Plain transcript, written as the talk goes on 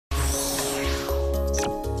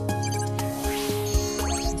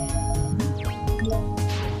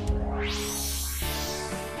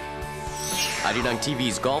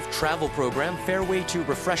ArirangTV's golf travel program, Fairway to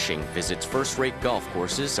Refreshing, visits first-rate golf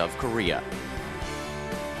courses of Korea.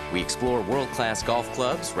 We explore world-class golf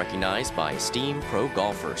clubs recognized by esteemed pro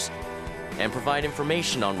golfers and provide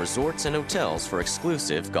information on resorts and hotels for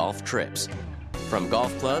exclusive golf trips. From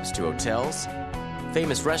golf clubs to hotels,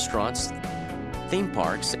 famous restaurants, theme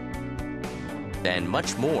parks, and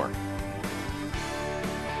much more.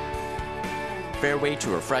 Fairway to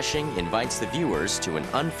Refreshing invites the viewers to an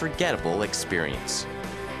unforgettable experience.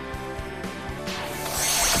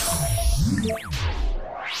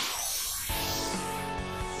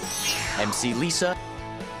 MC Lisa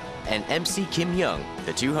and MC Kim Young,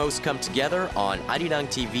 the two hosts come together on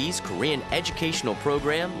ArirangTV's Korean educational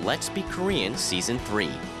program, Let's Be Korean Season 3.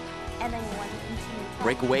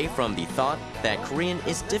 Break away from the thought that Korean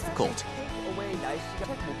is difficult.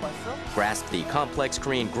 Grasp the complex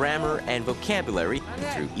Korean grammar and vocabulary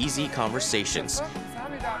through easy conversations.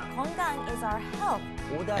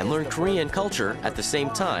 And learn Korean culture at the same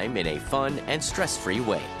time in a fun and stress-free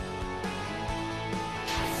way.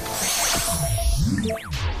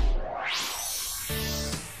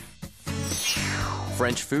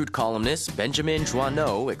 French food columnist Benjamin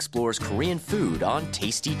Joanneau explores Korean food on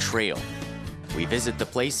Tasty Trail. We visit the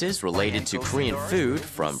places related to Korean food,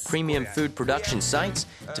 from premium food production sites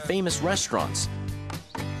to famous restaurants.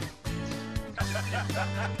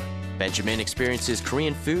 Benjamin experiences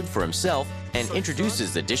Korean food for himself and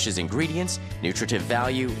introduces the dish's ingredients, nutritive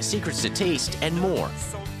value, secrets to taste, and more.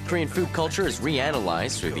 Korean food culture is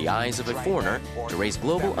reanalyzed through the eyes of a foreigner to raise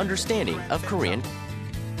global understanding of Korean